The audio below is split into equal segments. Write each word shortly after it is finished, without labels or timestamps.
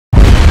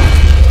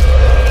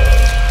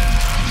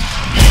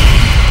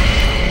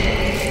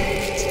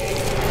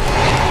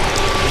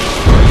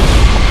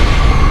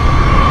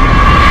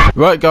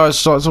Right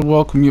guys, I'd like to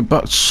welcome you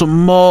back to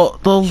some more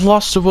The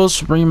Last of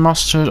Us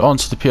Remastered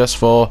onto the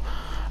PS4.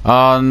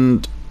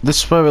 And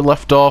this is where we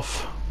left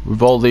off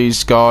with all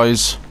these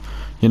guys,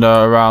 you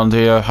know, around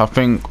here. I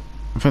think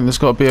there's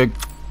got to be a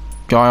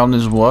guy on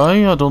his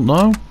way, I don't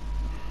know.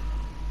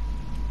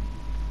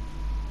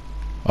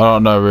 I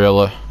don't know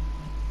really.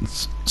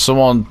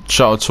 Someone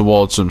shouted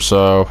towards him,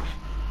 so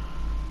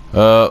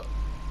throw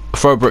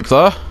a brick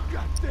there.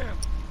 Goddamn.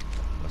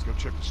 Let's go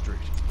check the street.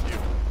 You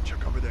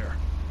check over there.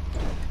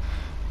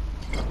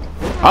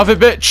 Have it,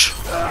 bitch!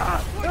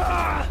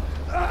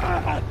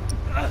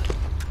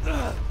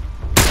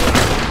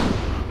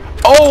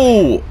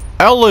 Oh,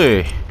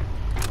 Ellie!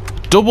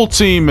 Double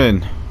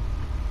teaming.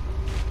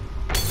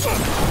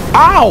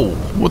 Ow!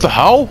 What the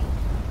hell?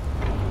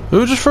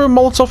 Who just threw a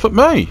Molotov at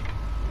me?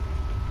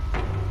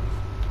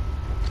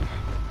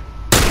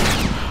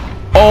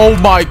 Oh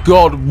my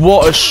god,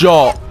 what a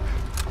shot!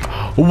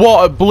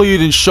 What a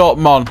bleeding shot,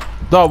 man.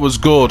 That was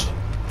good.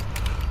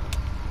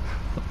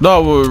 That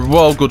was a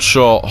well good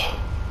shot.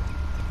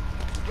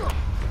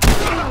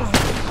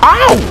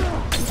 Ow!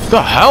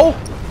 The hell?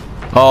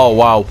 Oh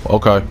wow,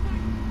 okay.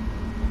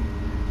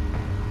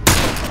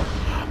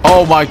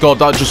 Oh my god,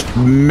 that just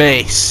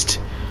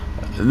missed.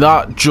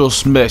 That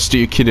just missed. Are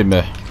you kidding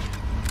me?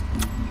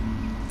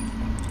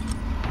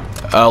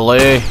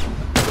 Ellie.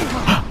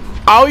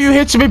 How are you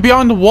hitting me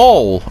behind the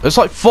wall? It's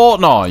like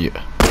Fortnite.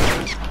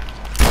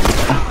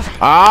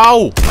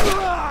 Ow!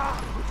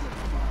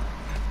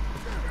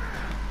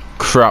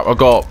 Crap, I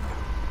got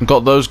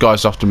those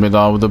guys after me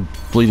now with the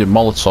bleeding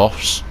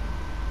Molotovs.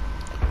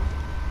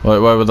 Wait,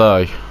 where were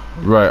they?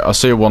 Right, I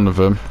see one of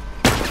them.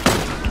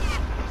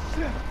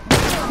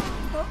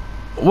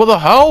 What the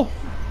hell?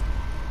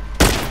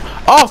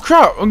 Oh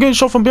crap, I'm getting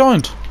shot from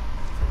behind.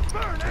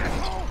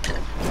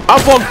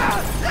 I've won.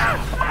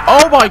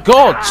 Oh my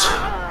god!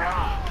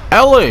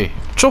 Ellie,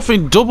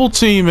 chuffing double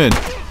teaming.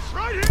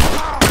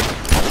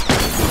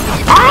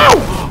 Ow!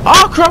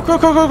 Oh crap.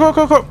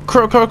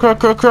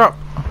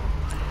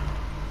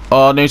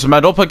 Oh, I need to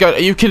med up again. Are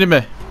you kidding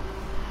me?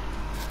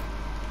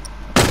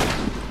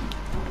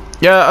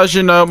 Yeah, as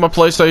you know, my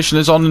PlayStation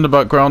is on in the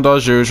background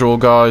as usual,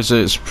 guys.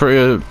 It's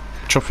pretty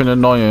chuffing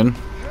annoying.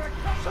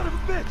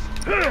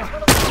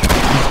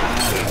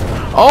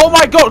 Oh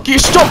my god, can you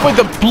stop with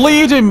the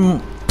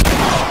bleeding...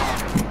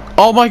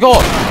 Oh my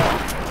god.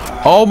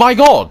 Oh my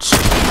god.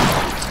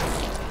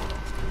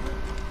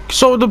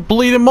 Stop with the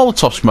bleeding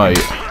Molotovs,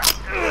 mate.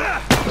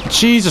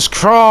 Jesus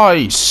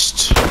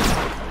Christ.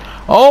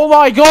 Oh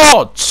my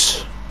god.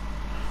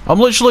 I'm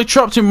literally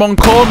trapped in one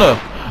corner.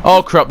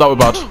 Oh crap, that was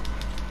bad.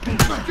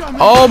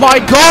 Oh my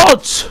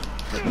god!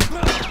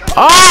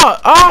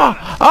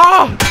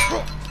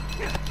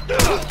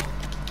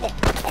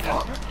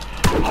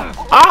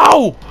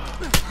 Ow!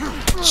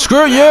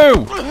 Screw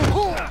you!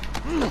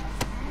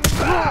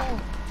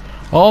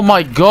 Oh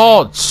my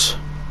god!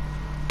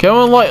 Can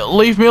you like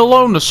leave me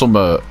alone or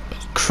something?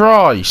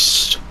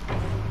 Christ!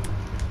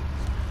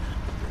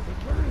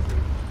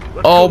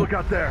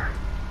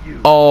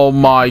 Oh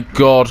my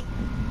god!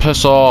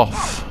 Piss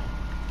off!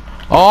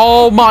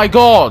 Oh my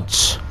god!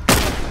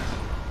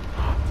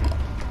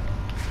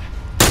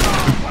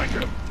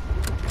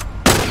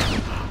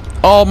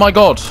 Oh my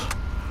god!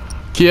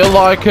 Can you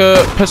like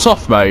piss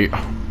off, mate?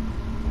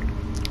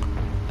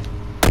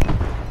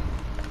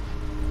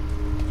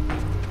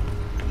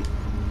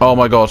 Oh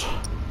my god!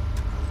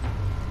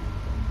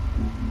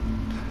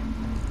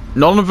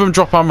 None of them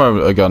drop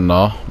ammo again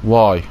now.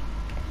 Why?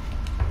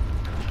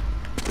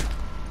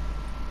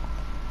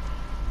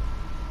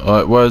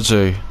 Alright, where's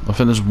he? I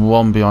think there's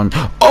one behind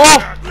me. Oh!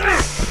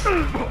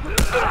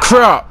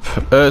 Crap!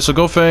 It's a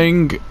good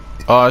thing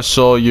I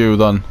saw you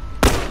then.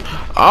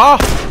 Ah!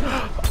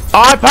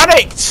 I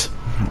panicked!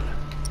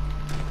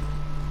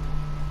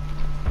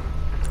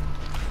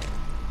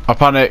 I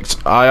panicked.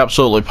 I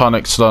absolutely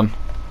panicked then.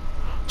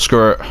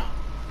 Screw it.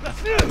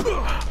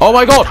 Oh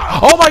my god!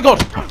 Oh my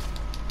god!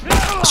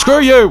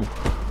 Screw you!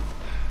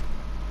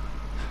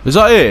 Is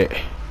that it?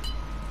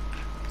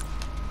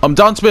 I'm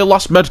down to my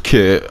last med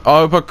kit.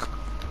 I hope I...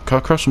 Can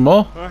I craft some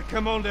more? Alright,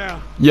 come on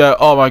down. Yeah,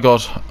 oh my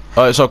god.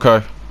 It's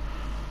okay.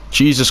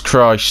 Jesus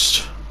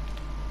Christ.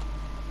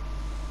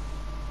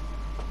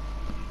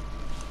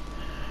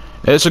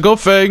 It's a good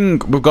thing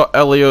we've got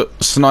Elliot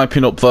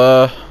sniping up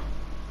there.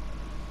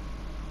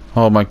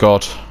 Oh my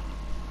god.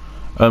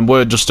 And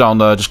we're just down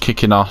there just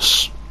kicking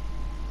ass.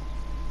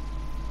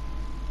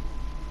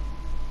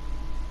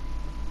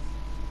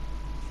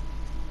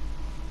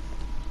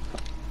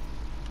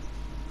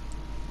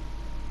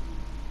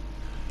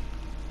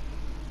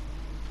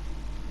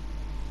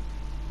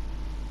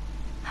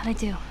 How'd I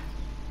do? How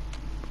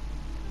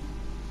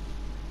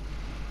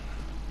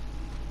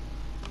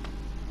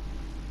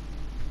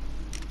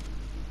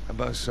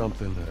about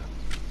something a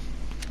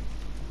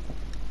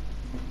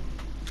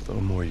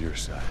little more your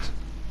size?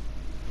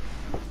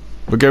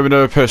 We're giving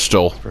her a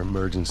pistol. For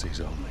emergencies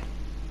only.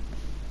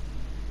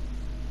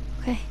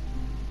 Okay.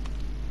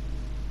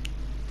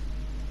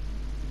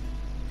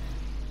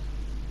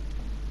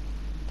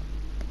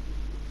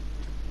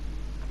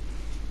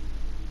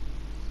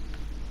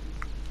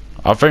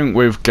 I think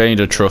we've gained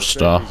a trust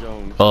now.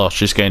 Oh,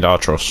 she's gained our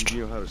trust.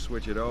 You know how to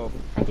switch it off.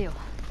 I do. You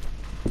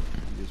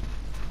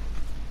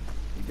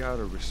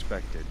gotta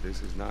respect it.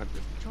 This is not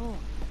the... Joel,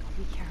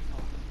 be careful.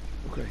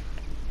 Okay.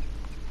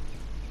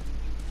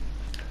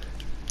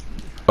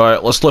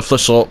 Alright, let's lift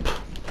this up.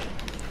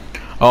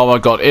 Oh my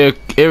god, here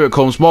it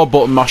comes. More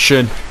button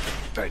mashing.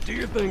 Alright, do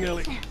your thing,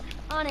 Ellie.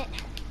 On it.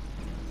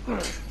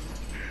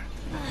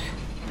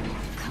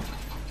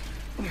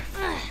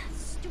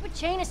 Stupid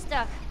chain is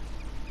stuck.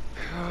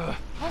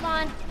 Hold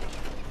on.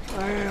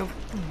 I am.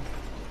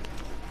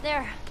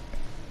 There.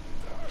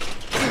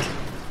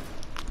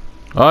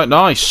 Alright,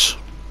 nice.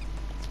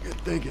 Good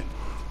thinking.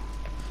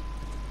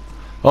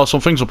 Oh, some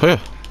things up here.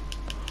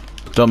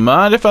 Don't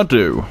mind if I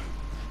do.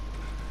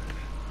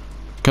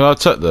 Can I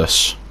take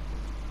this?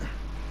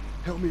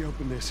 Help me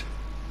open this.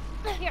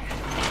 Here.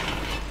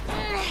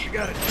 You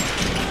got it.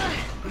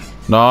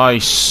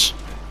 Nice.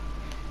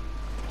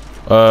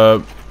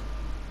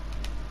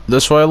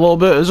 This way a little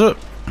bit, is it?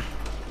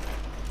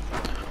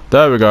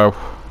 There we go.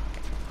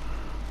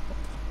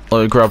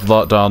 Let me grab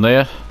that down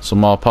here. Some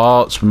more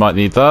parts, we might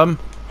need them.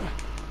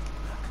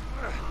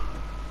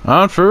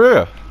 And through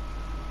here.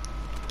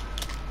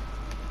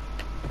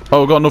 Oh,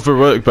 we've got another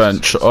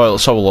workbench. Alright,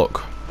 let's have a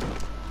look.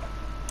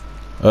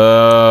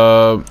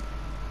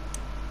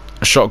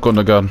 Shotgun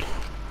again.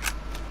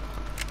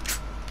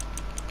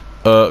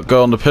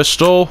 Go on the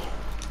pistol.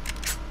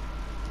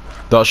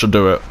 That should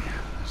do it.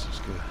 This is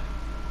good.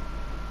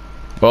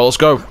 Well, let's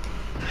go.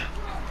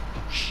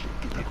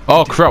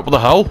 Oh crap, what the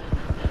hell?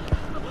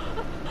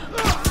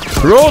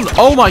 Run!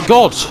 Oh my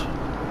god!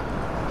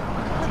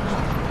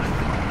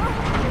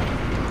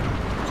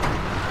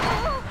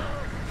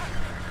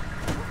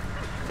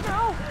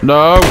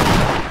 No!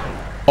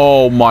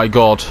 Oh my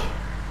god.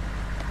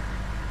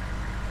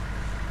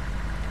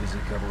 Busy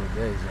couple of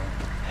days, huh?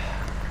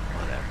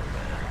 Whatever,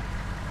 man.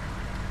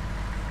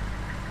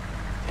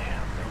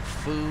 Damn, no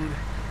food,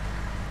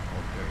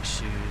 old pair of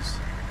shoes.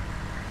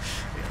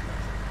 We got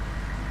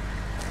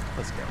nothing.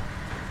 Let's go.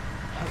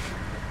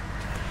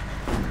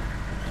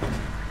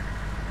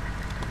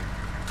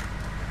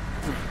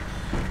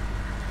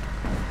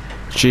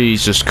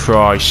 Jesus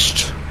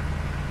Christ.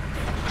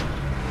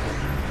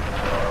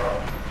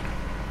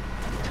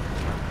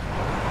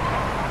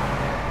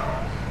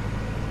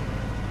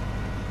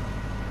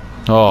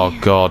 Oh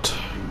god.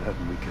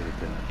 Nothing we could have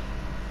done.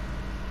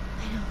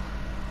 I know.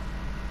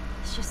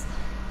 It's just...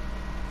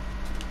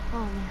 Oh,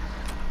 man.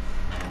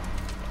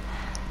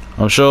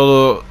 I'm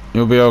sure that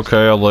you'll be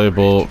okay, I'll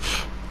label up.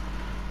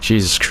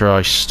 Jesus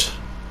Christ.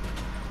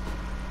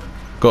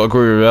 Gotta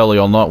agree with Ellie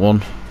on that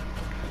one.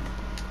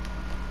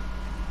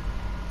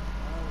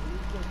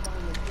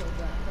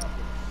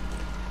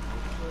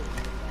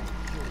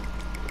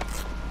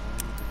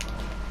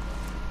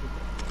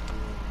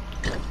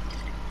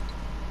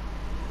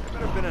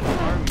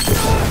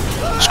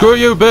 Screw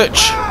you,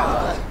 bitch!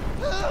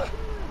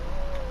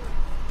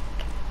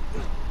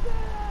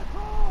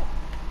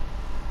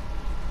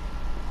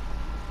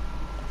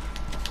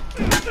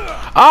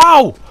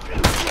 Ow!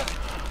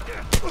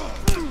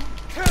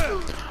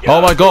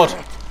 Oh my god!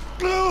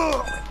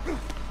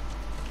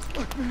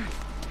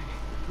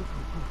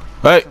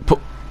 Hey,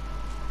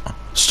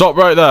 stop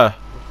right there!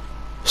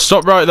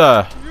 Stop right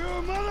there!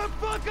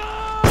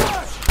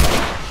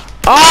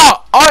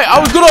 Ah! I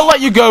was gonna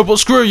let you go, but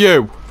screw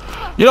you!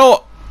 You know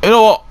what? You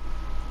know what?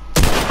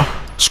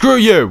 Screw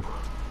you!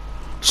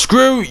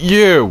 Screw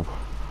you!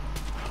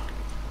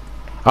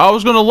 I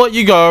was gonna let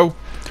you go,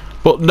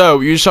 but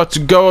no, you just had to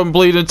go and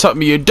bleed and tap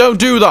me. You don't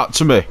do that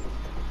to me!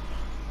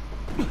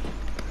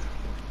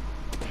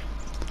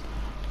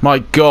 My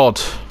god.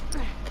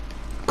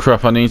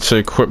 Crap, I need to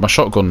equip my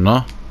shotgun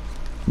now.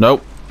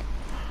 Nope.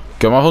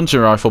 Get my hunting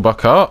rifle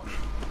back out.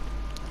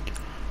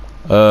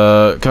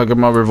 Can I get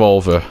my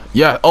revolver?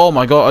 Yeah, oh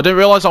my god, I didn't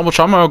realise how much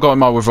ammo I got in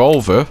my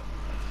revolver.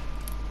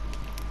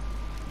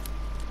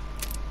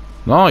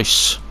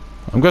 Nice.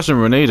 I'm guessing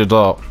we needed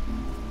that.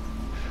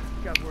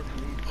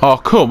 Oh,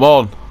 come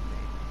on.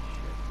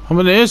 How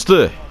many is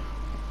there? Yeah,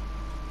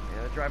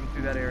 they're driving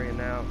through that area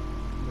now.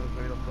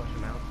 Maybe they'll flush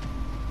them out.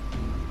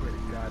 Swear to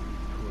God, these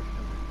tourists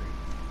under free.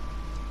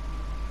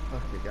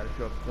 Fuck, they gotta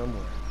show up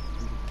somewhere.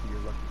 You can see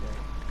your lucky day.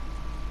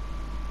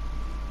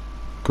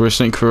 Can we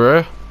sneak through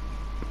here?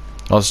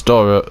 Let's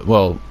door it.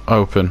 Well,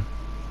 open.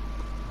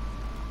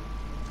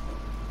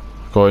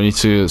 God, I need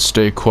to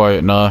stay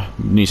quiet now.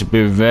 Need to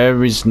be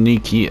very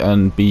sneaky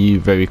and be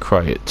very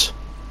quiet.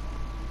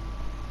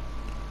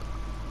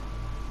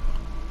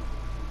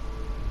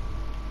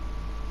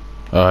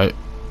 Alright.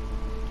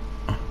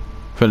 I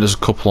think there's a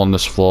couple on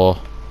this floor.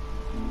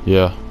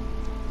 Yeah.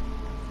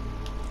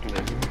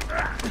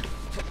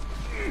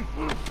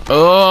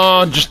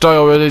 Oh, just die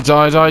already.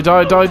 Die, die,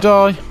 die, die,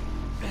 die.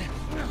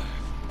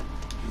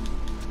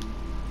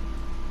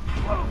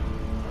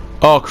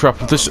 Oh crap,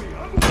 this...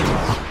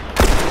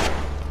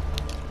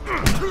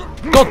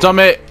 God damn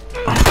it!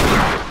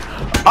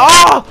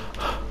 Ah!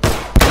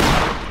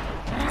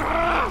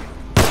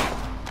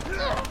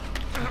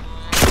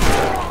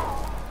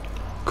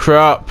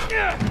 Crap.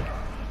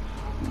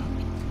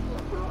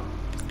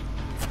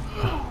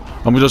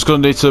 I'm just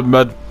gonna need to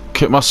med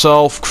kit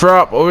myself.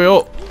 Crap, hurry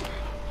up.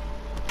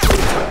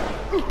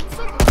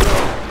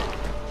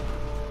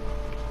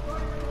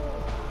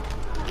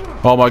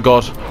 Oh my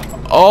god.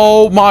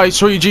 Oh my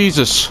sweet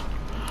Jesus.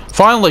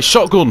 Finally,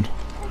 shotgun.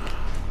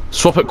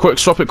 Swap it quick,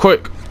 swap it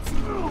quick.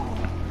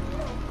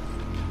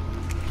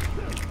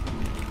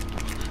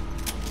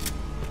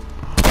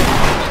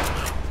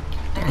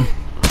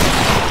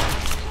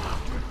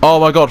 Oh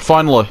my god,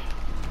 finally.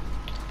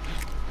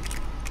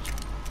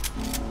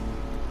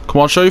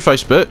 Come on, show your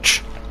face,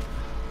 bitch.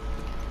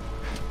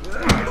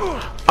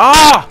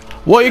 Ah!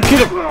 What are you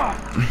kidding?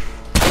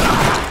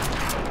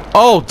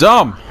 Oh,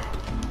 damn.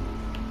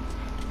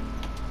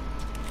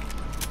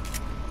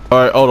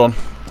 Alright, hold on.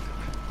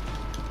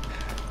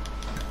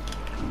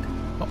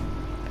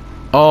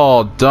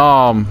 Oh,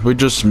 damn. We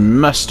just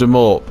messed him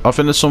up. I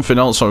think there's something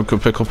else that we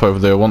could pick up over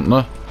there, wasn't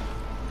there?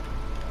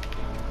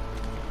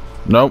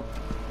 Nope.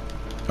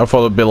 I thought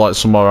it'd be like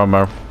some more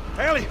ammo.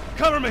 Haley,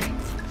 cover me.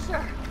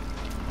 Sure.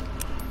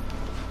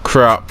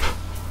 Crap.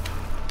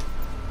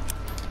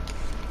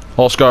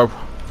 Let's go.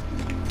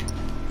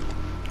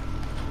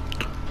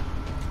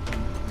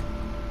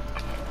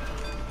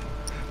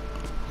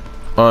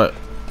 Alright.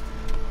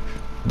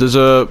 There's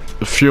a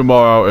few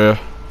more out here.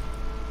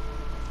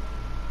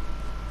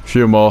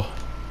 Few more.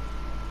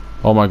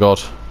 Oh my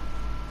god.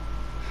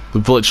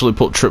 They've literally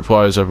put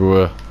tripwires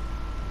everywhere.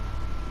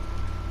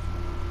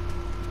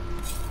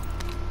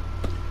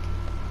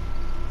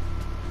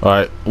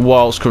 Alright, what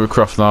else can we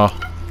craft now?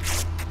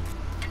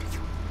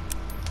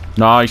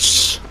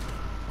 Nice.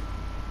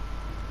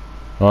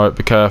 Alright,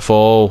 be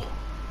careful.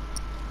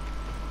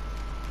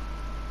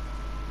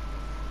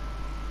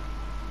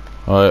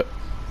 Alright.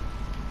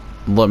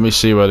 Let me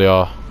see where they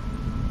are.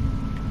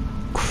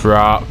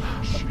 Crap.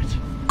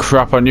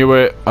 Crap, I knew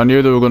it. I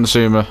knew they were going to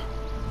see me.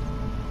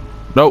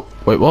 Nope.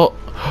 Wait, what?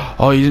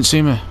 Oh, you didn't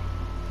see me.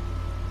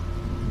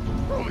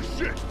 Holy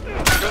shit.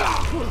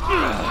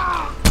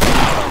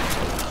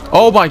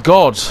 Oh my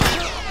god.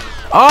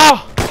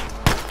 Ah!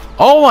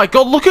 Oh my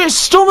god, look at his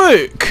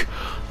stomach!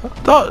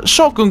 That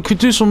shotgun could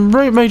do some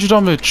very major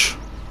damage.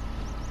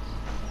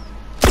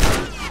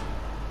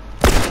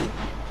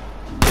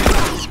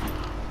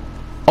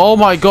 Oh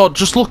my god,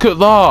 just look at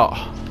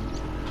that.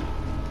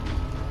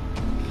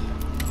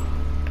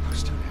 We're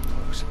still getting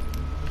close.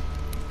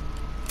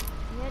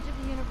 The edge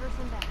of the universe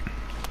and back.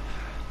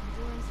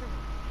 Endure and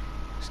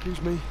survive.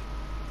 Excuse me.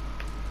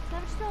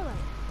 Savage Snowlight.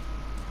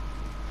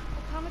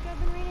 The comic I've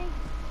been reading.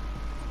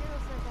 The hero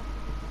says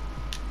after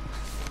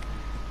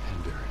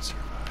Endure and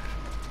survive.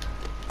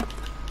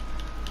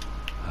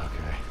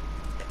 Okay.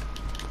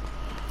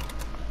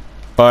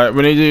 Alright,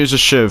 we need to use a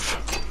shiv.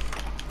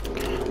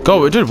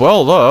 God, we did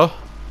well there.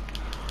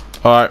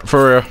 Alright,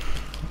 for real.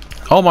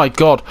 Oh my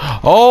god.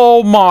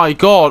 Oh my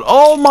god.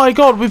 Oh my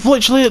god, we've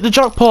literally hit the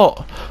jackpot.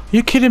 Are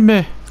you kidding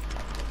me?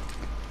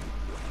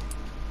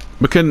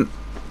 We can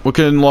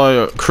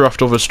like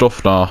craft other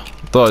stuff now.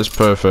 That is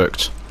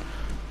perfect.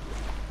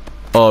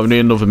 Oh, we need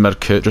another med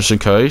kit just in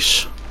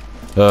case.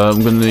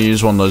 I'm gonna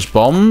use one of those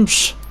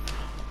bombs.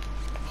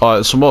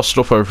 Alright, some more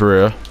stuff over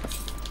here.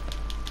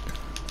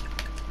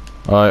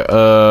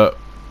 Alright,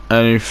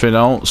 anything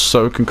else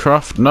that we can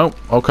craft? Nope,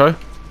 okay.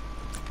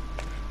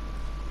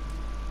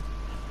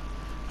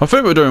 I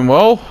think we're doing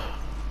well.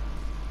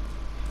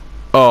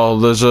 Oh,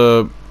 there's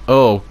a...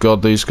 Oh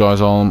god, these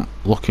guys aren't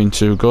looking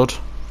too good.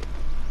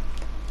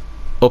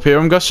 Up here,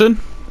 I'm guessing?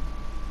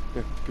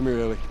 Here, come here,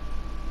 Ellie.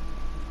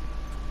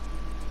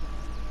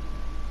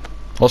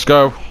 Let's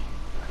go.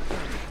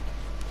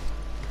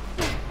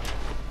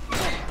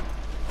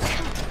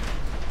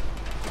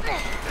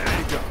 There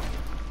you go.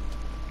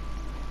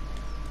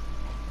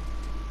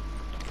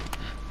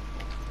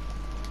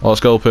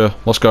 Let's go up here.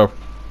 Let's go.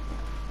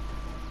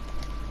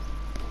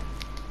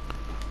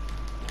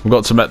 We've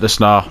got to met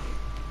this now.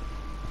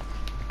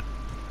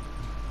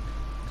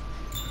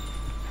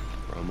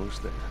 We're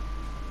almost there.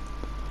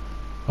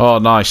 Oh,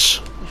 nice.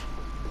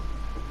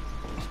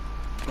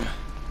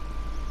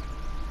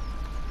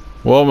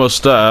 We're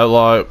almost there,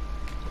 like...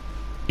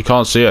 You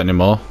can't see it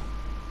anymore.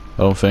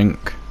 I don't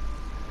think.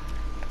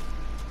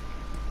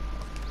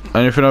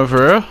 Anything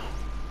over here?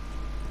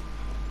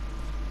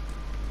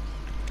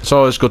 It's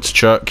always good to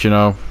check, you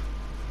know.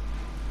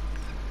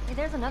 Hey,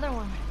 there's another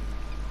one.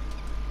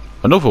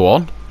 Another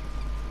one?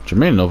 What do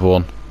you mean another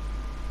one?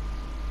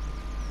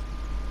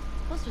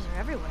 Posters are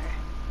everywhere.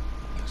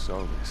 I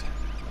saw this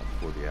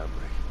before the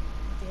outbreak.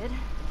 Did?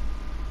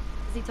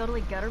 Is he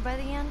totally gutted by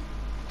the end?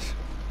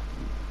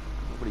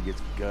 Nobody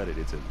gets gutted.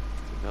 It's a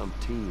dumb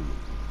team.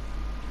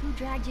 Who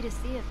dragged you to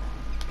see it,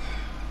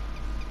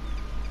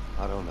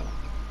 though? I don't know.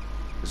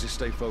 Let's just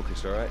stay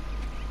focused, all right?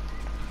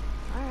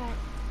 Alright.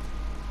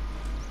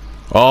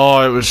 Oh,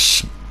 it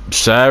was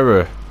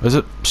Sarah. Is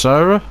it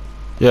Sarah?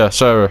 Yeah,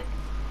 Sarah.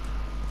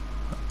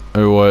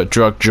 Who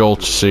dragged Joel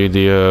to see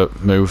the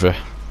movie.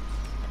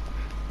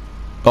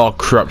 Oh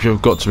crap,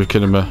 you've got to be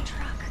kidding me.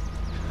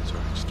 That's all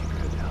right. Just keep your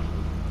head down.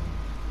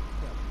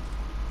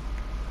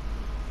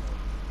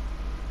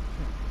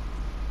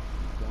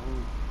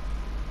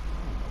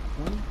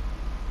 20?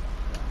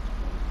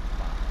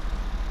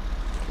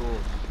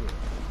 Bullshit.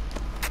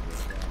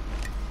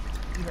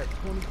 You had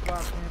 25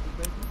 cans of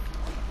bacon?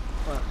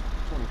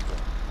 24.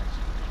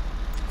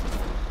 How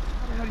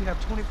the hell do you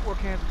have 24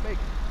 cans of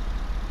bacon?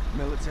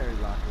 Military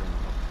locker in the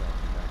hotel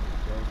back in the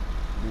day.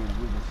 Me and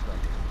Ruben stuck it.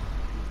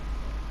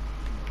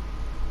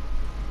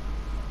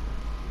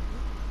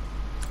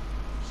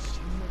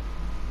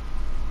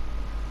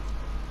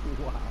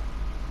 Wow.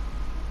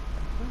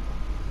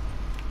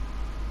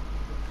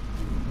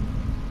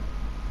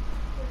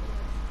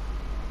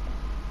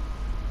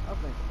 I'll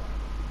think about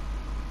it.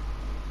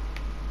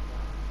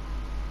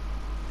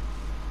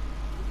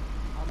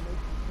 I'll make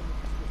some of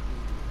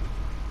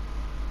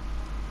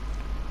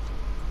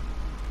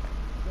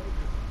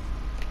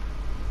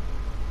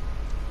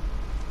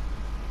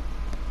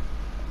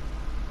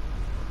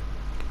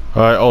the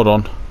Alright, hold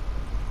on.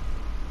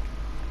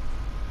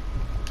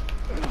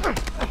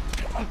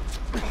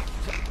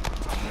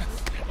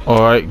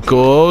 Alright,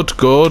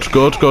 good.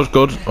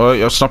 Alright,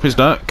 yeah, snap his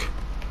neck.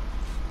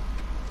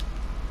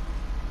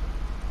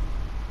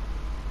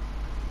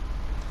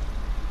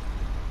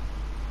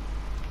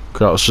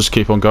 Okay, let's just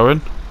keep on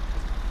going.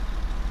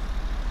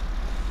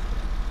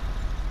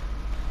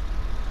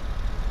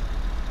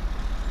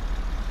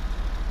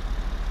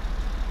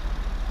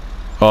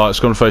 Oh, it's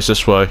gonna face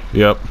this way,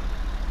 yep.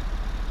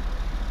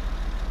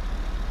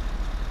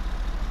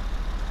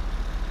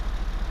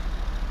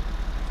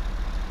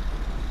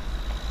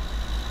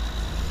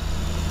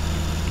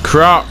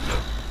 Crap!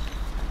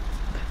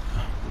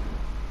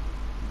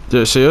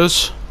 Did it see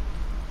us?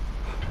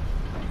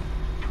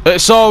 It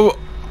saw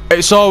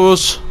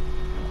us.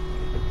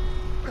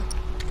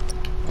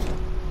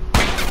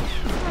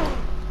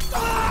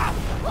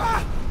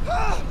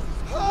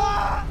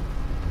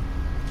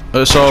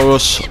 It saw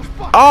us.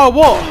 Oh,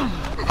 what?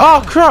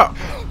 Oh, crap!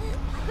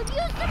 Could use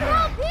some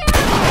help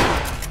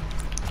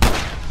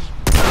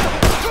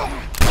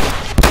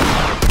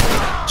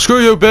here!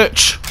 Screw you,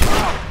 bitch!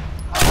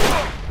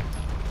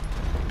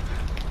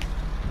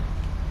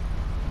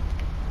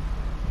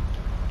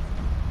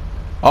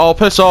 Oh,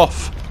 piss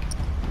off!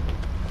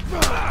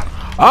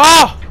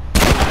 Ah!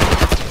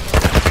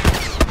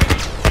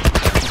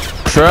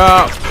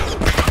 Crap!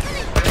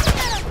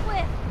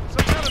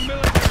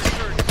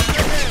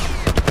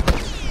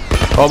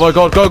 Oh my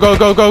god, go!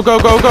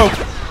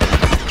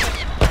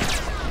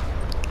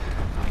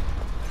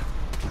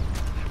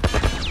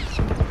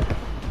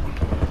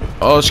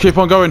 Oh, let's keep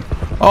on going.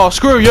 Oh,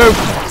 screw you!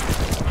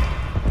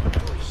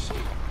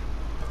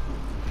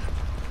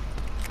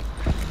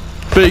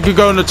 But you could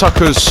go and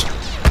attack us.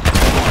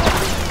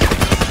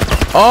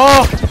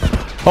 Oh!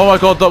 Oh my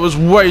god, that was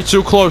way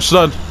too close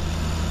then.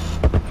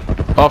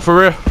 Oh, for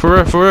real.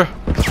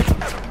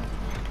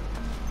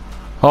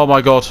 Oh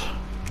my god.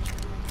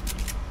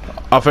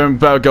 I think we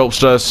better go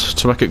upstairs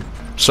to make it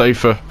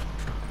safer.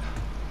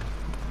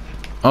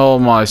 Oh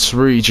my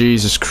sweet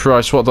Jesus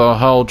Christ, what the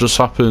hell just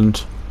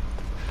happened?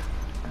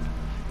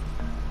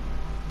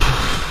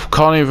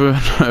 Can't even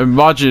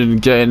imagine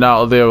getting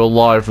out of there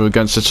alive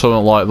against a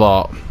tunnel like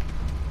that.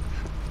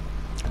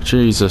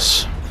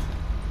 Jesus.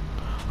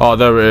 Oh,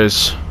 there it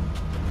is.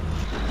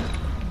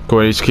 Go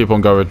on, we need to keep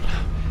on going.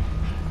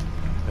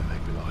 I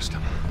think we lost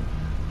him.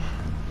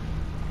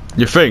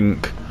 You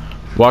think?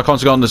 Why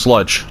can't I go on this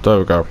ledge? There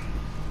we go.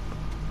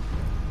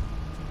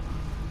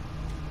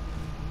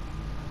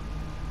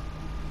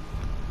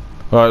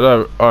 Alright,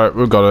 there. Alright,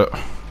 we've got it.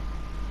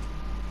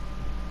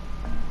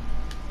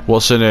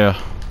 What's in here?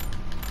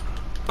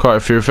 Quite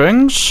a few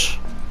things.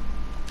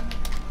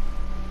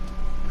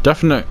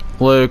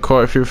 Definitely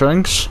quite a few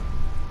things.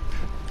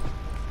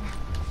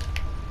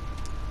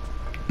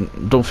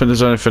 Don't think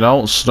there's anything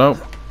else, no.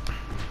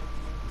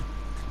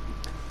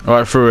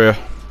 Alright, through here.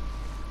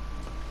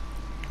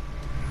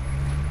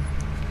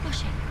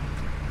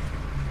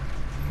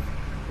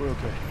 We're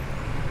okay.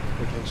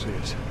 They can't see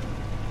us.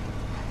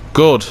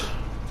 Good.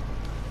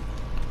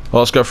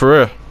 Well, let's go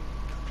through here.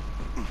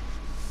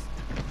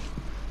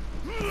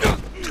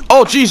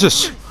 Oh,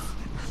 Jesus!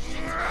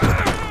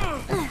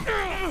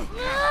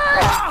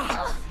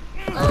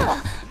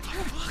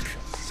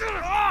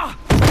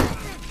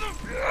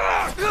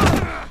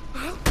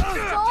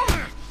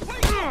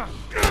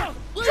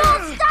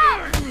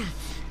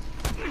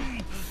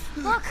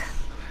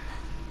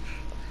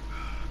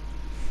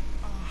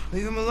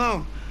 Leave him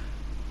alone.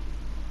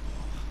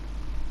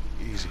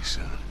 Easy,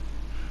 son.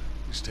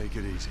 Just take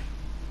it easy.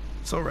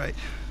 It's all right.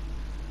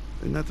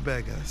 They're not the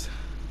bad guys.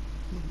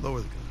 Lower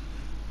the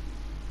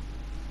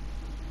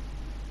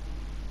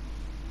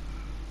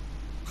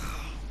gun.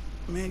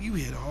 Man, you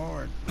hit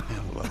hard.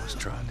 Yeah, well, I was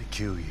trying to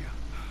kill you.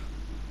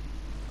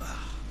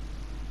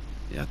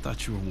 Yeah, I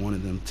thought you were one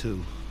of them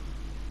too.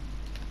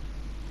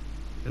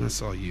 Then I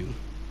saw you.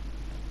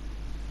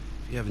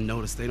 If you haven't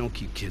noticed, they don't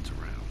keep kids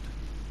around.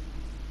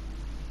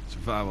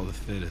 Survival of the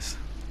fittest.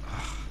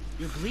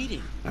 You're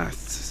bleeding. Ah,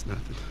 it's just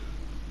nothing.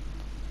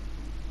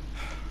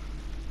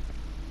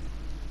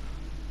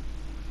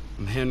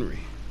 I'm Henry.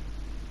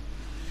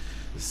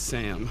 This is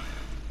Sam.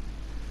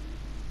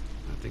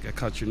 think I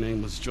caught your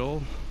name was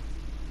Joel?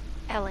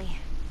 Ellie.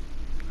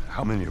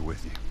 How many are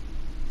with you?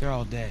 They're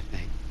all dead.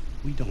 Hey,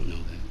 we don't know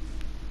that.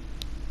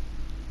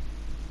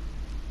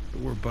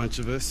 There were a bunch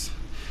of us.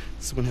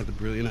 Someone had the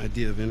brilliant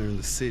idea of entering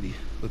the city,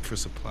 look for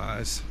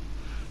supplies.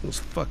 Those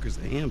fuckers,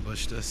 they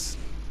ambushed us,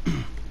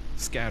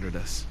 scattered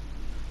us.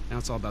 Now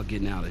it's all about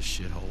getting out of this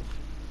shithole.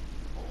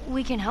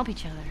 We can help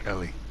each other.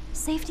 Ellie.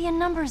 Safety in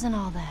numbers and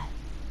all that.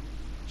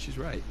 She's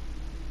right.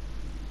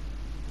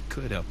 We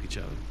could help each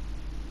other.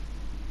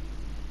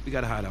 We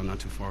got a hideout not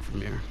too far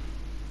from here.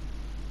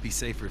 Be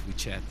safer if we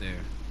chat there.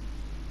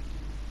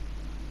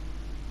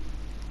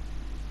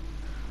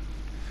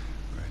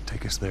 All right,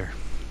 take us there.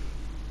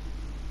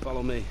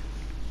 Follow me.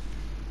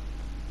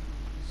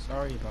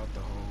 Sorry about the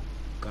whole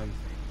gun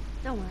thing.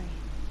 Don't worry.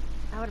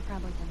 I would have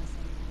probably done the same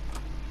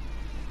thing.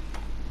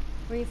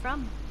 Where are you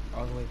from?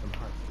 All the way from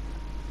Hartford.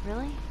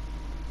 Really?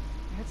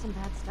 I heard some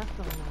bad stuff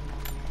going on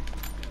down there.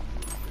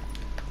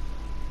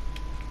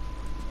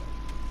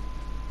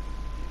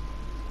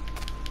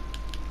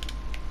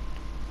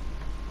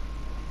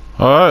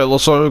 Alright,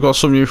 looks like we've got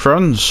some new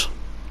friends.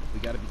 We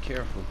gotta be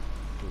careful.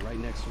 We're right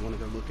next to one of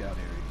their lookout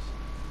areas.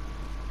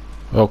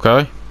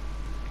 Okay.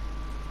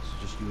 It's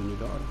just you and your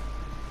daughter.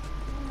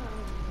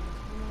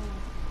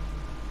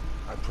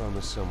 I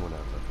promised someone I'd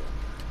look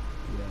after.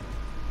 Yeah.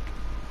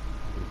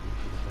 We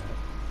appreciate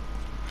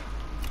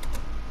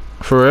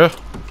that. For real?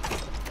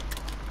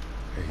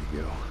 There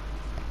you go.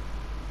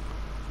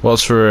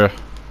 What's for real?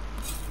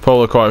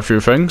 Probably quite a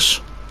few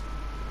things.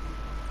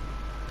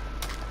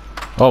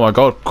 Oh my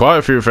god, quite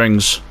a few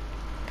things.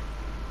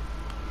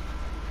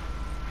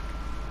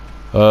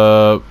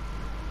 Over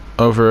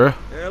here.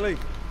 Ellie,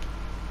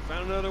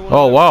 found another one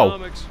Oh, of those wow.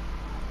 comics.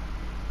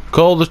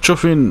 Call the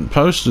chuffing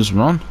posters,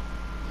 man.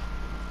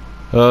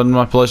 And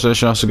my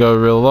PlayStation has to go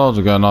real loud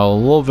again. I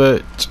love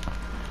it.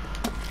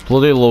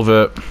 Bloody love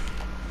it.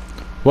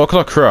 What can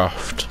I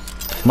craft?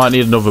 Might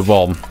need another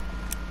bomb.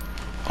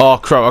 Oh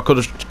crap, I could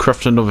have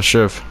crafted another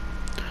shiv.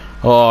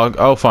 Oh,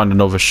 I'll find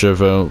another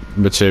shiv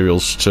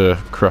materials to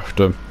craft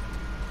them.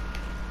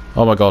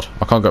 Oh my god,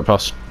 I can't get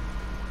past.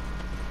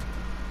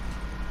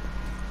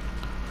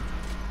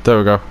 There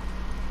we go.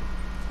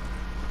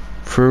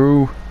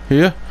 Through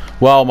here?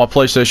 Wow, my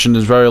PlayStation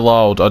is very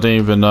loud. I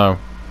didn't even know.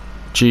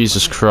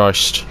 Jesus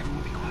Christ.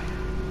 Everyone be quiet.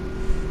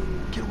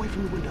 Get away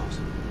from the windows.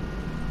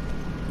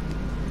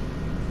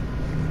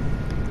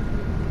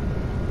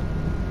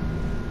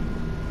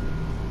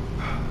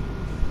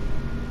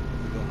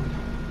 We're going.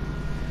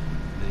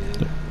 Man,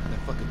 that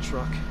fucking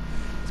truck.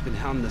 It's been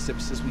hounding us ever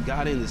since we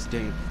got in this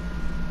damn...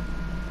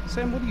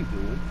 Sam, what are you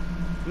doing?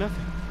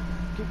 Nothing.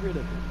 Get rid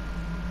of it.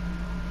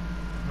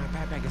 My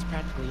backpack is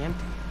practically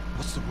empty.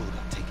 What's the rule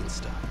about taking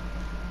stuff?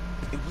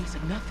 It weighs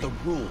like nothing. The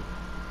rule.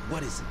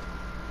 What is it?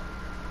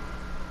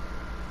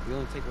 We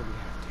only take what we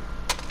have to.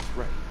 That's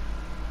right.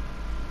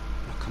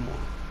 Now come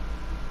on.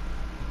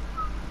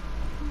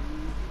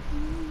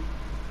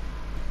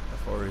 How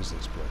far is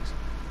this place?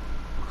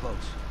 We're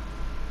close.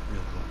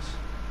 Real close.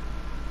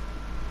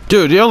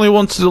 Dude, he only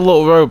wanted a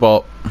little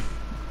robot.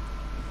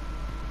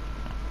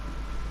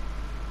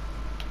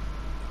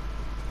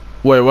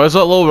 Wait, where's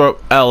that little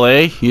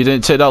LA? You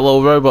didn't take that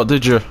little robot,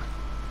 did you?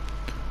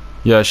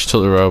 Yeah, she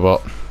took the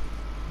robot.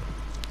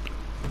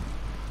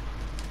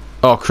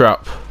 Oh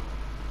crap.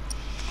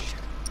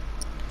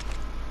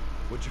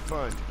 What'd you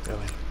find,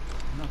 Ellie?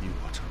 Nothing. You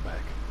watch her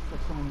back. But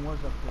someone was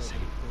up there Steady.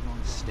 for a long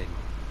time. Steady.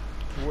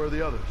 So where are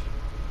the others?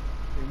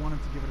 They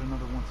wanted to give it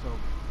another once over,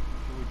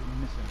 so we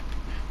didn't miss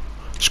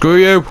anything. Screw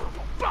you.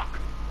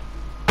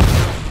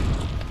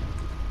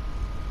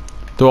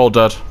 They're all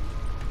dead.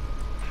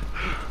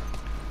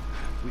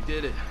 We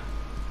did it.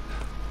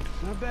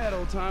 Not bad,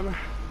 old timer.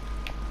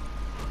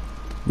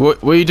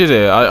 What you did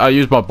it? I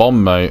used my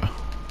bomb, mate.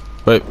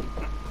 Wait.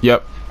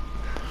 Yep.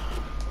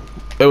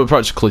 It was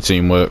practically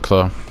teamwork,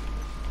 though.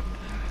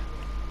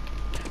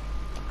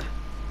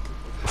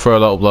 Throw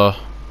that up there.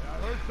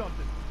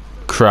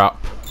 Crap.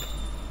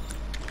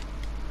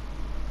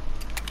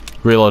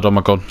 Reload on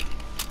my gun.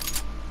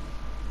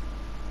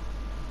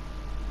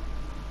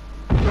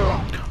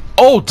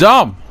 Oh,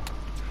 damn!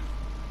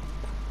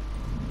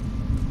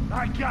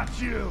 I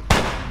got you!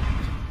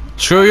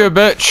 Screw you,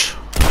 bitch!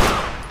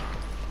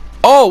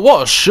 Oh,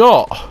 what a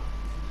shot!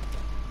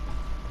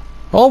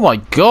 Oh my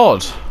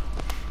god!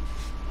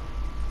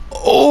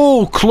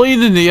 Oh,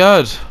 clean in the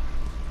head!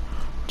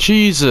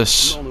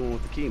 Jesus! You're the only one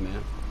with the key,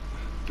 man.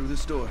 Through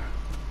this door.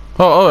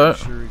 Oh, alright.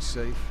 Sure he's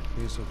safe?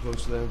 Being so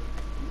close to them?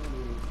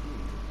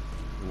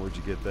 Where'd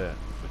you get that?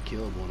 I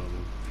killed one of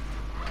them.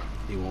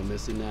 He won't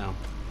miss it now.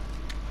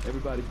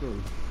 Everybody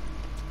boom.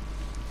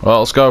 Well,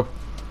 let's go.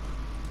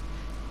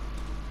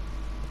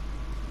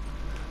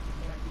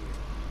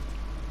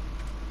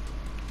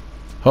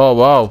 Oh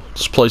wow,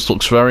 this place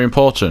looks very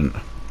important.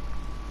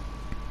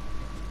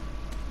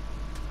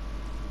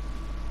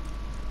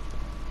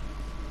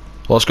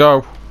 Let's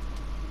go.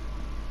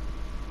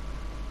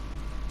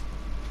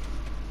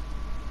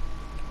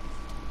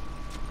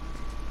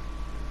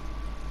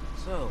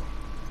 So,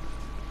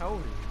 how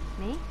old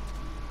are you? Me?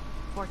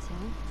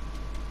 14.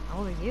 How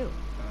old are you?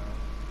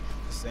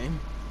 The same?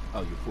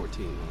 Oh, you're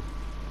 14, huh?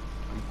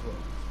 I'm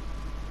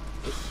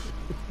close.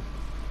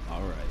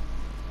 All right.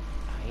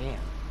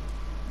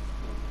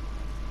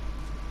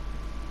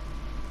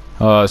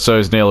 I am. So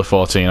he's nearly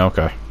 14,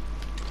 okay.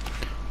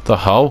 The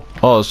hell?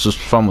 Oh, it's just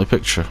a family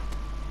picture.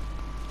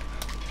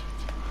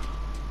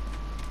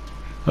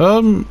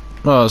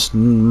 There's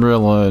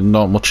really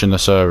not much in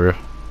this area.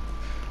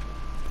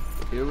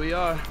 Here we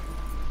are.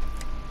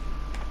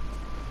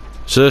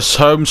 Is this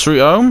home sweet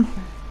home?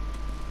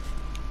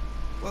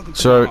 Welcome to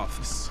So- my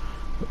office.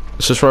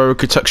 Is this where we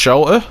could take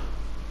shelter?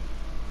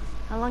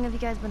 How long have you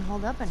guys been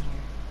holed up in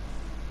here?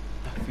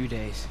 A few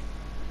days.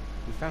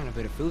 We found a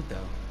bit of food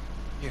though.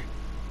 Here.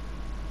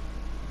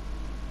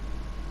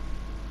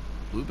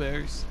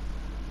 Blueberries.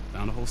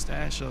 Found a whole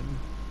stash of them.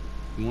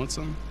 You want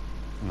some?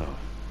 No.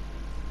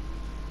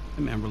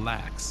 Hey man,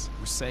 relax.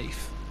 We're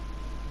safe.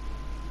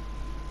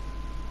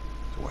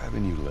 So why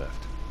haven't you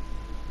left?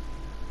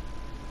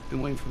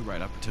 Been waiting for the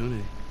right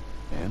opportunity.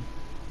 And?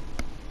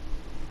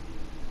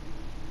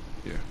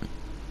 Here.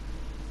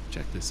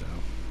 Check this out.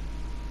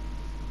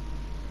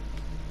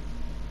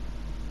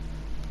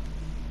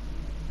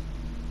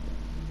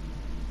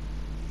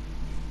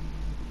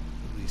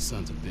 These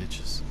sons of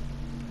bitches.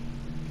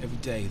 Every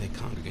day they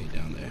congregate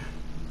down there,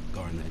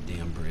 guarding that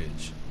damn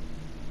bridge.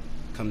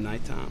 Come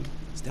nighttime,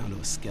 it's down to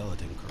a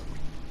skeleton crew.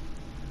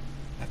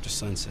 After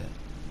sunset,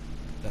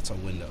 that's our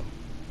window.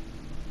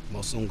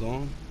 Most of them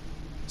gone,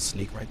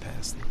 sneak right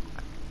past them.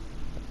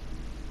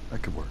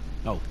 That could work.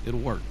 Oh,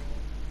 it'll work.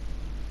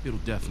 It'll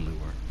definitely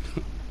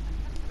work.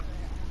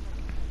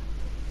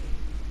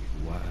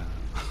 Wow.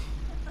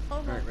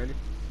 Oh my. Alright, ready?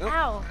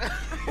 Ow!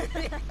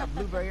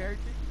 Blueberry hurt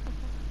you?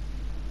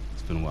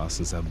 It's been a while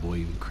since that boy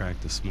even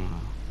cracked a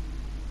smile.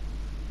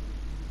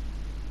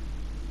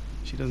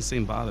 She doesn't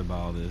seem bothered by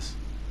all this.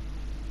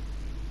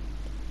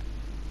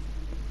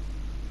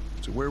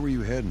 So where were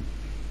you heading?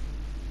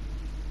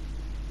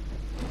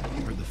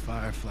 Heard the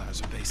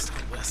Fireflies are based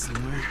out west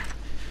somewhere.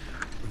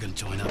 We're gonna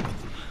join up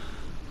with them.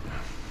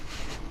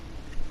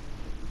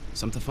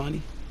 Something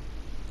funny?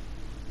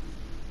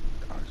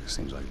 Oh, it just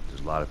seems like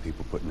there's a lot of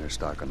people putting their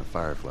stock on the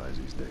Fireflies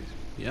these days.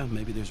 Yeah,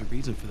 maybe there's a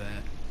reason for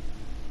that.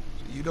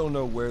 So you don't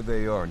know where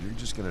they are, and you're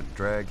just gonna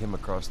drag him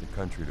across the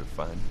country to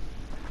find them?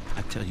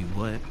 I tell you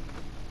what,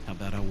 how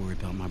about I worry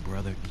about my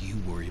brother, you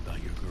worry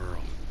about your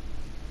girl.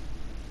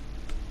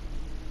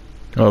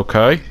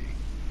 Okay.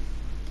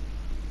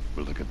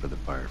 We're looking for the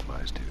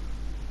Fireflies, too.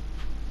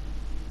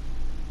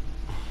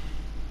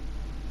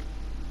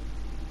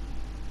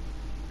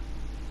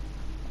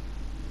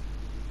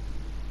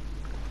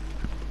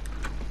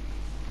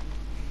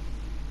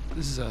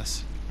 This is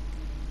us.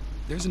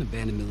 There's an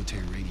abandoned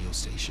military radio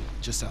station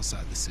just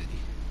outside the city.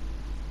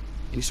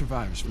 Any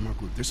survivors from our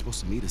group, they're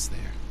supposed to meet us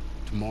there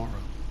tomorrow.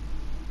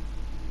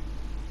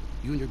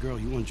 You and your girl,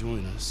 you want to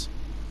join us.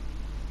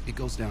 It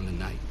goes down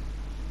tonight.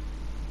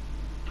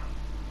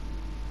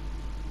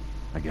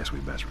 I guess we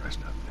best rest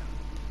up now.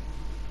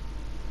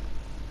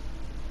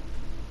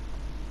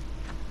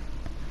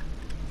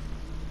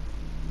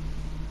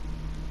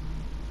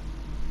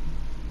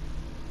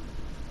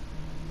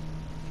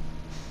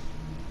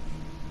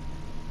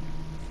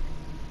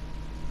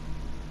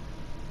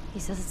 He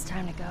says it's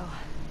time to go.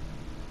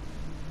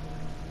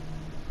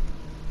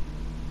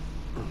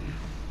 No,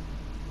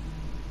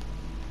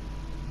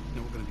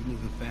 we're gonna be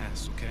moving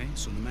fast, okay?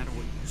 So no matter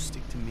what, you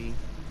stick to me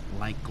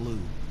like glue.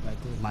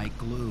 Like glue. Like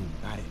glue.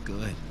 Got it.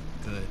 Good,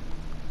 good.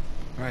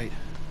 All right,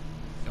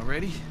 y'all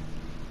ready?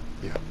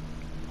 Yeah.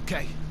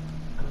 Okay.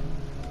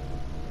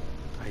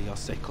 All right, y'all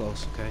stay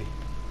close, okay?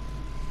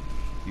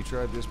 You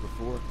tried this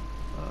before?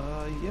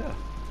 Yeah.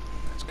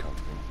 That's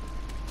comforting.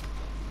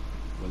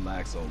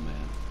 Relax, old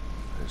man.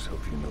 I just hope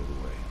you know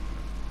the way.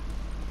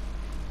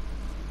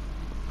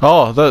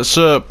 Oh, that's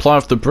plan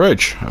of the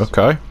bridge.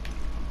 Okay.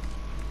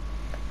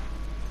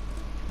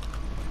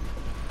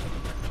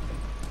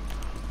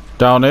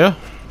 Down here.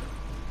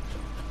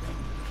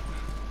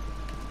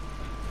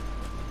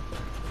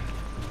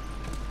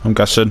 I'm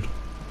guessing.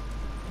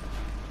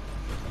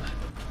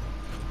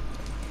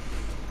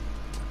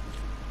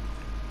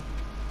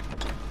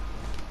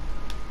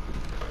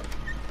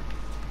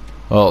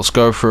 Well, let's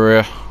go through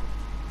here.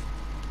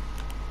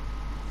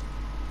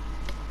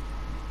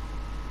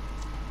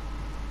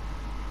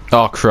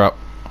 Oh crap.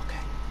 Okay.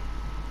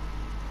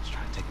 Let's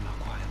try to take him out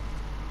quietly.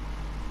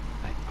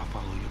 Hey, I'll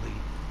follow your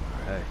lead.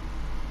 Hey,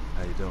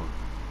 how you doing?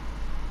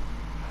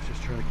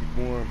 Just trying to keep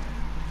warm.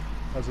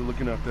 How's it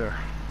looking out there?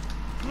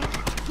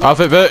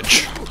 Have it,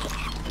 bitch.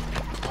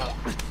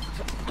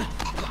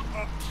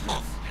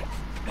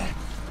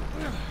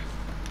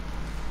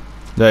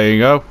 There you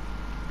go.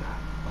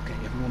 Okay,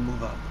 everyone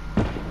move up.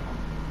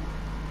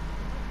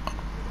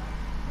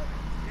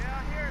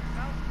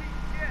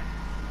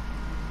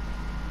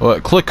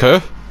 What,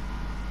 clicker?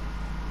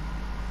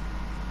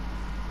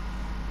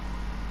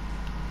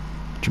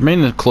 Do you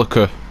mean the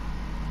clicker?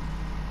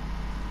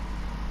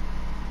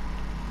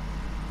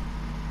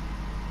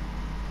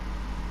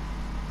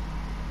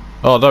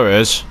 Oh, there it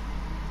is.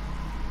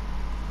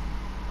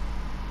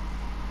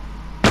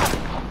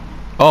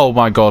 Oh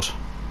my god.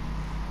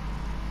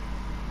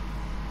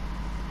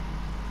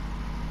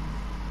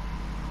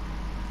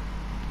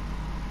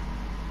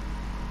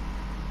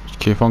 Just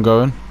keep on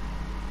going.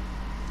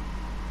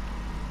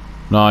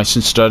 Nice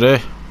and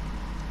steady.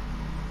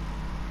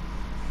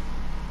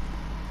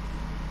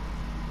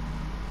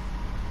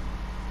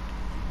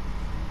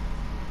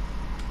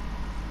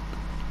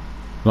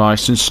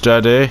 Nice and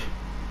steady.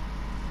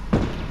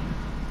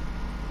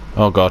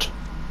 Oh god.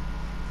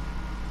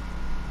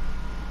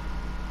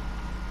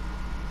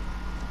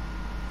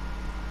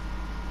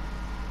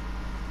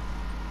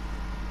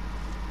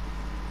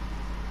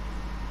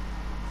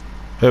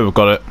 Here, we've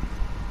got it.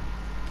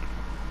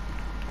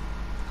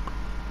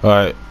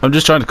 Alright, I'm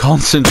just trying to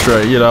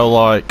concentrate, you know,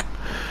 like,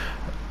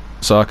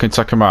 so I can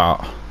take him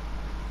out.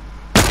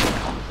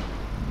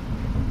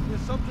 There's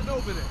something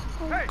over there.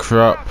 Hey,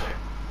 Crap.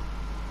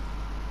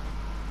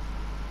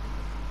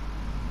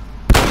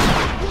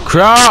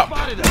 Crap!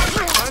 spotted us.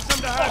 Find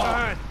something to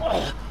hide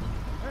behind.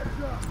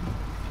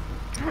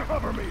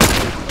 Cover me.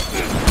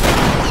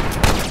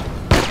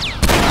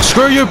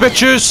 Screw you,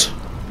 bitches!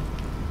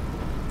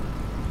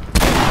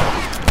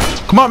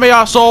 Come at me,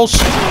 assholes!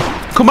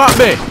 Come at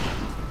me!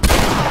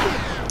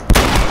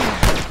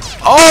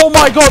 Oh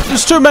my god,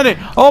 there's too many!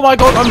 Oh my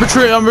god, I'm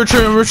retreating, I'm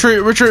retreating,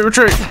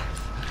 retreat!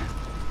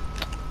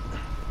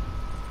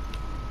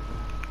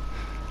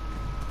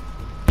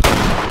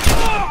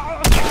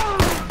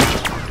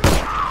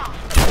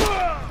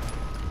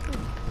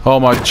 Oh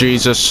my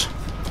Jesus.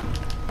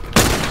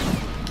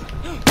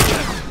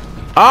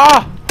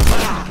 Ah!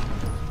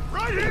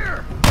 Right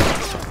here.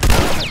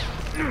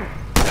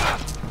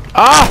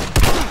 Ah!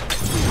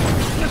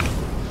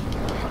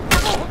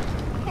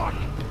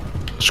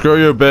 Screw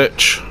you,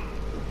 bitch.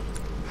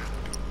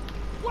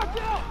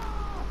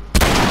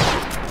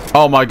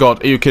 Oh my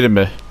god, are you kidding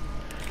me?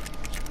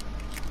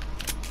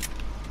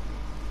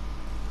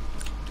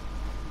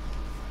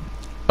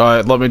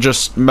 Alright, let me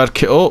just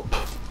medkit up.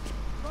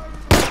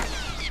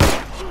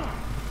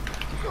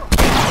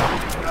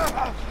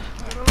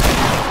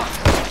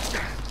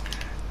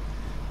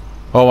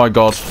 Oh my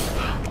god.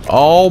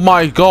 Oh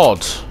my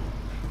god.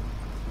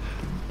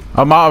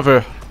 I'm out of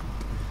here.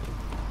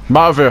 I'm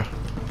out of here.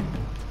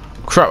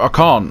 Crap, I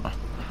can't.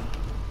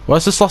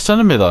 Where's this last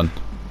enemy then?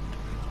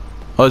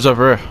 Oh, he's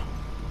over here.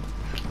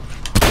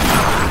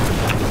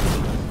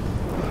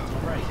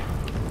 Alright.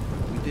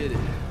 We did it.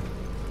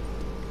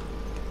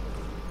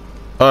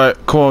 Alright,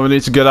 come on, we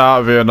need to get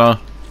out of here now.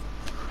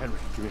 Henry,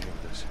 give me a hand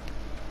with this.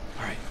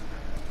 Alright.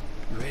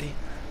 You ready?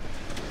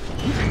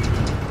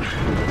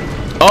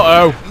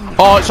 Uh-oh.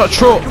 Oh, it's that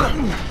truck.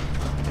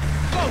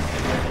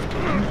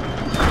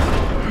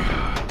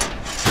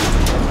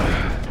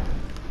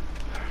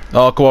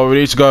 Oh, come on, we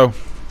need to go.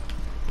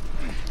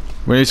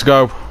 We need to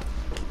go.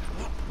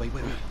 Wait.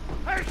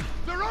 Hey,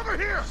 they're over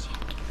here.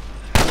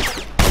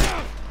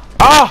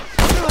 Ah!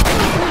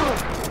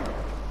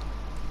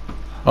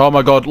 Oh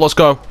my god, let's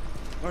go. All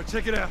right,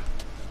 check it out.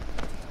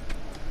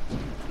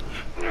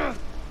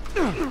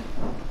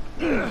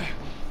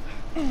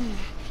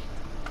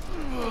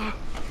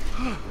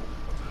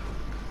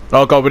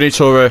 Oh god, we need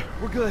to hurry.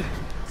 We're good.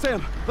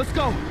 Sam, let's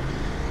go. All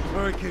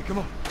right, kid, come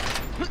on.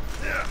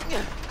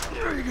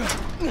 There you go.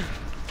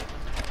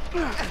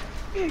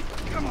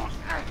 Come on.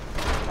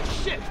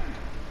 Shit.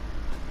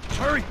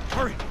 Hurry.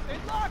 They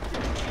locked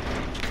it.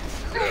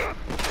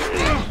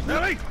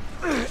 Ellie.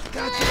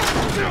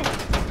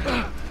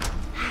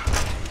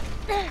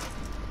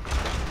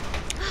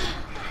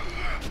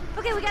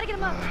 Okay, we gotta get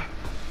him up.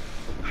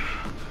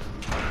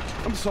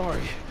 I'm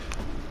sorry.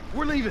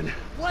 We're leaving.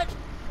 What?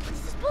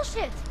 This is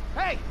bullshit.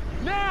 Hey,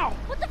 now!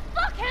 What the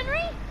fuck,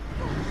 Henry?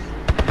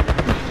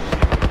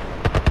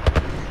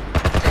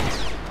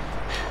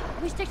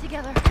 We stick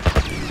together.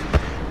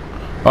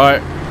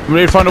 Alright, we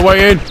need to find a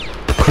way in.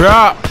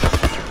 Crap!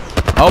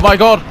 Oh my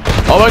god!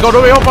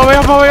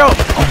 Hurry up!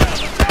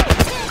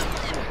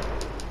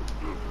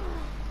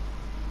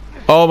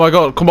 Oh my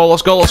god, come on,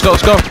 let's go!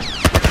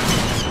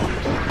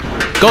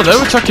 God, they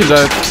were taking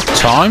their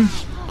time.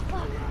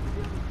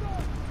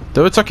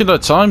 They were taking their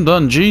time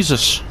then,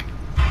 Jesus.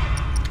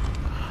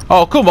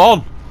 Oh, come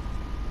on!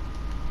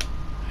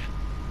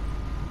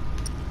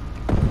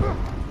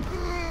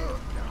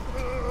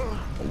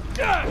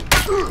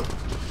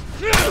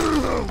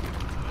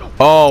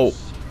 Oh.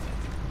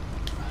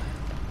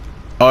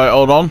 Alright,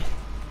 hold on.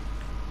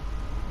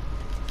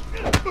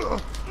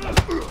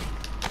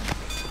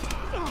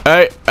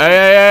 Hey!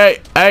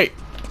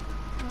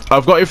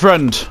 I've got your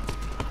friend.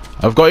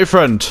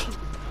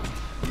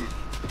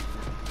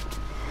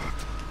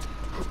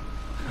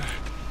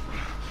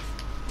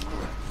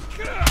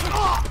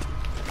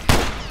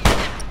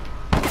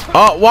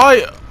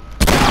 Why?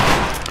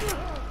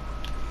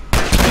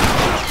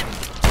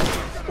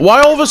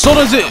 Why all of a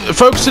sudden is it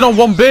focusing on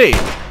 1B?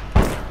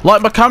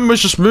 Like my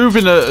camera's just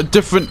moving at a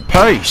different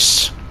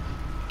pace.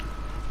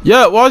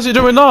 Yeah, why is it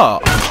doing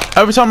that?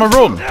 Every time I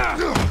run.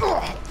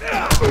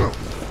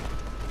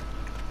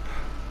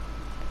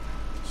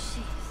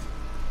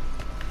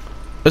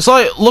 It's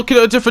like looking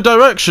at a different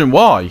direction.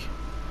 Why?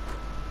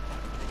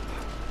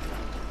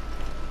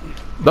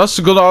 That's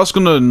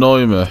gonna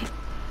annoy me.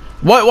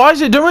 Why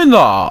is it doing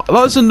that?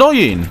 That's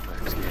annoying.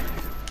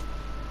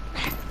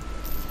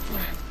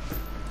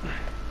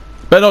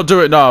 Better not do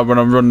it now when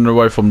I'm running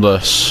away from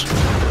this.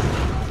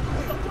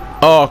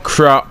 Oh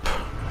crap.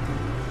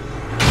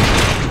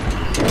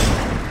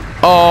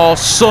 Oh,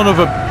 son of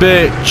a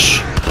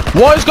bitch.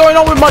 What is going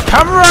on with my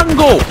camera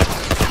angle?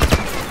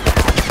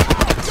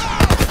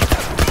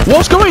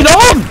 What's going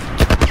on?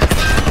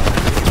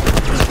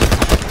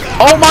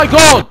 Oh my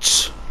god.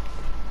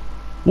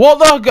 What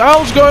the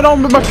hell's going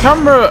on with my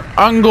camera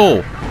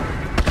angle?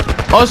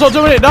 Oh, it's not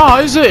doing it now,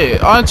 is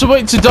it? I had to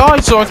wait to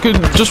die so I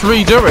could just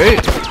redo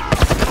it.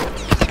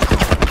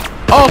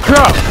 Oh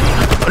crap.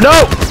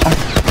 No.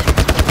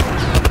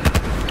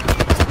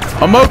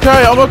 I'm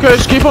okay,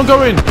 just keep on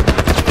going.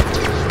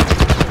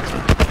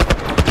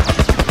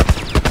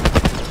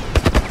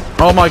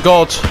 Oh my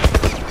god.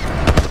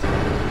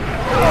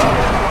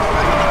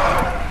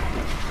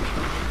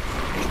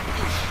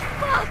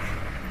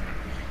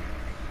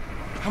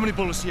 How many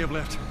bullets do you have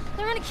left?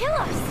 They're gonna kill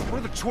us. What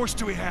other choice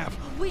do we have?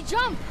 We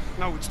jump.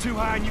 No, it's too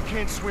high and you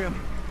can't swim.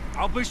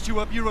 I'll boost you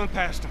up, you run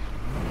past them.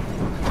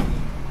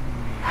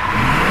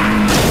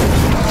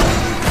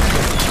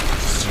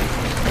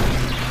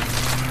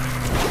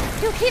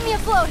 You'll keep me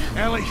afloat.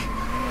 Ellie!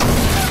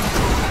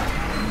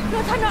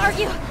 No time to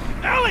argue.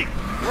 Ellie!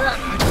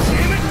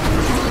 Damn it!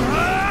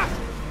 Ah!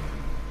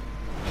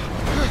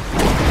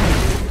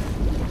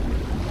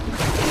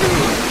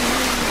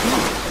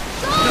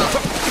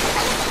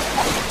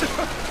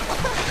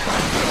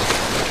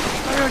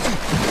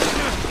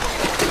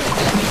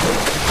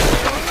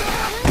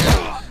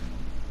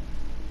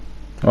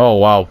 Oh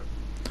wow.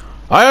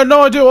 I had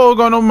no idea what was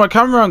going on with my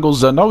camera angles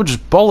then. That was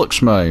just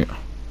bollocks, mate.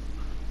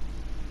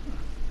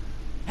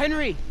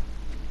 Henry!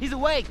 He's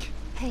awake!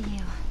 Hey,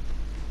 you.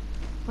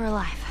 We're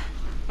alive.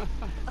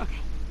 Okay.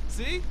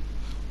 See?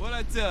 What'd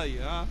I tell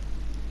you, huh?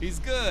 He's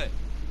good.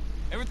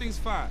 Everything's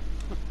fine.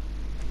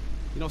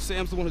 You know,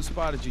 Sam's the one who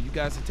spotted you. You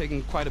guys are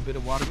taking quite a bit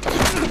of water.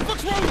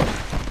 What's wrong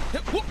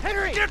with you?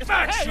 Henry! Get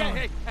back, son!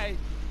 Hey.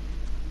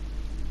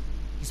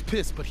 He's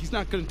pissed, but he's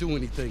not gonna do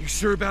anything. You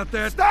sure about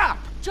that? Stop!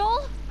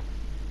 Joel?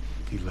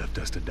 He left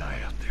us to die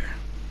out there.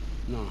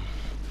 No.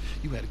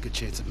 You had a good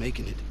chance of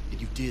making it, and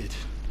you did.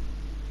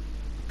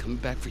 Coming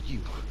back for you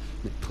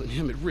meant putting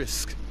him at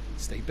risk.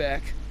 Stay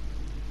back.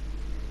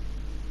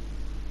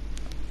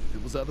 If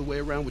it was the other way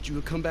around, would you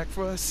have come back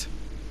for us?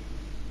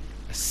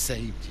 I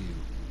saved you.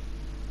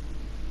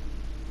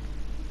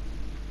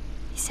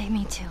 You saved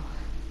me too.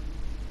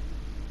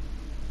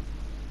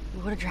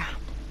 We would have drowned.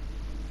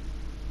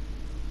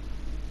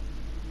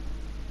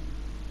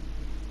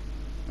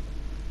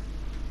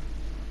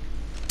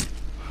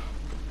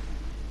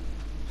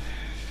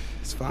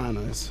 It's fine,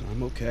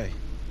 I'm okay.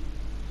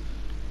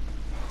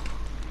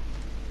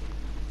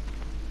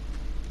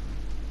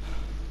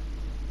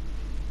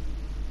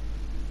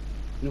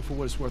 You know, for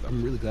what it's worth,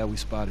 I'm really glad we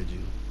spotted you.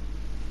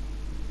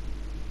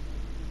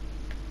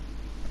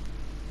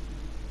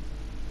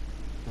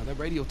 Now, that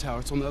radio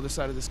tower, it's on the other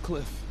side of this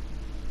cliff.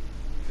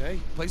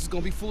 Okay? Place is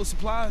gonna be full of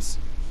supplies.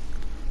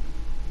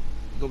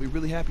 You're gonna be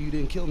really happy you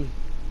didn't kill me.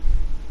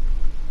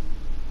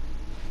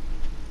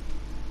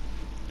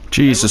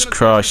 Jesus Hey, we're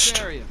gonna Christ. search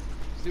this area,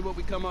 see what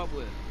we come up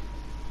with.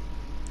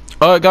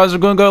 Alright guys, I'm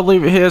going to go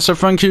leave it here, so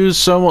thank you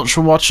so much for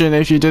watching.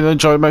 If you did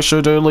enjoy, make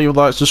sure to leave a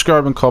like,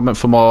 subscribe and comment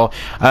for more,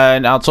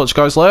 and I'll talk to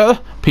you guys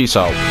later. Peace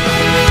out.